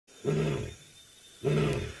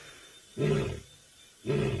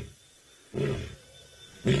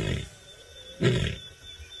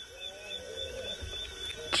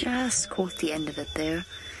Just caught the end of it there.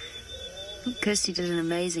 Kirsty did an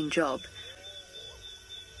amazing job.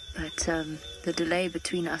 But the delay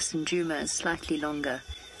between us and Djuma is slightly longer.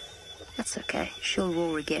 That's okay. She'll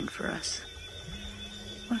roar again for us.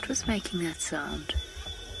 What was making that sound?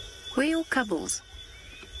 Where are your cubbles?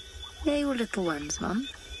 They're your little ones, Mum.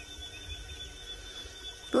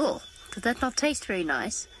 Oh, did that not taste very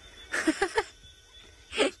nice?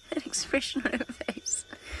 That expression on her face.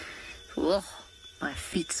 Oh, my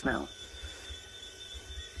feet smell.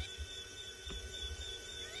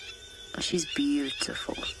 She's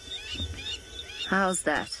beautiful. How's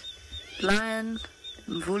that? Lion,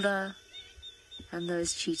 Mvula, and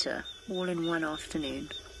those cheetah, all in one afternoon.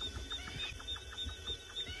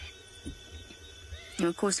 And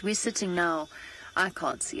of course, we're sitting now, I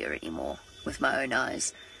can't see her anymore with my own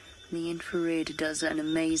eyes. The infrared does an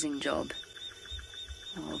amazing job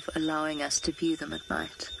of allowing us to view them at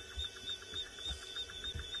night.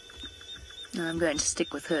 Now, I'm going to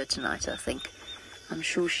stick with her tonight, I think. I'm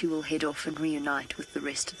sure she will head off and reunite with the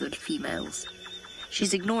rest of the females.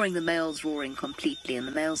 She's ignoring the males roaring completely, and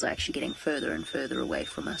the males are actually getting further and further away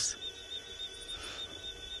from us.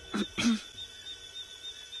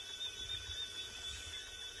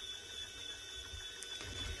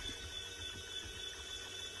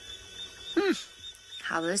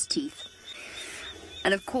 How are those teeth?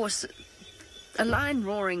 And of course, a lion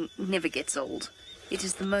roaring never gets old. It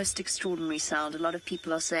is the most extraordinary sound. A lot of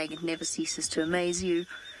people are saying it never ceases to amaze you,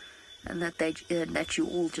 and that you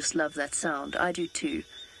all just love that sound. I do too.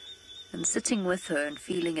 And sitting with her and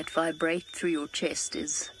feeling it vibrate through your chest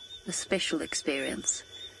is a special experience.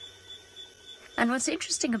 And what's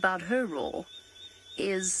interesting about her roar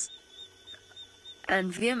is,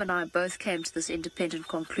 and Wiem and I both came to this independent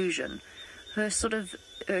conclusion, her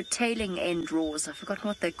tailing end roars, I've forgotten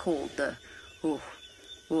what they're called, the oof,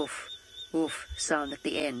 oof, oof sound at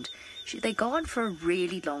the end. They go on for a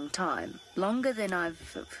really long time, longer than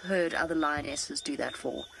I've heard other lionesses do that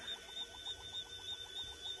for.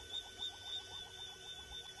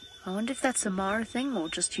 I wonder if that's a Mara thing or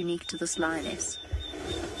just unique to this lioness,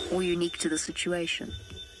 or unique to the situation.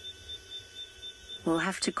 We'll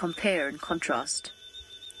have to compare and contrast.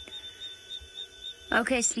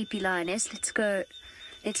 Okay, sleepy lioness, let's go.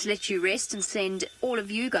 Let's let you rest and send all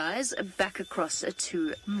of you guys back across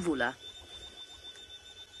to Mvula.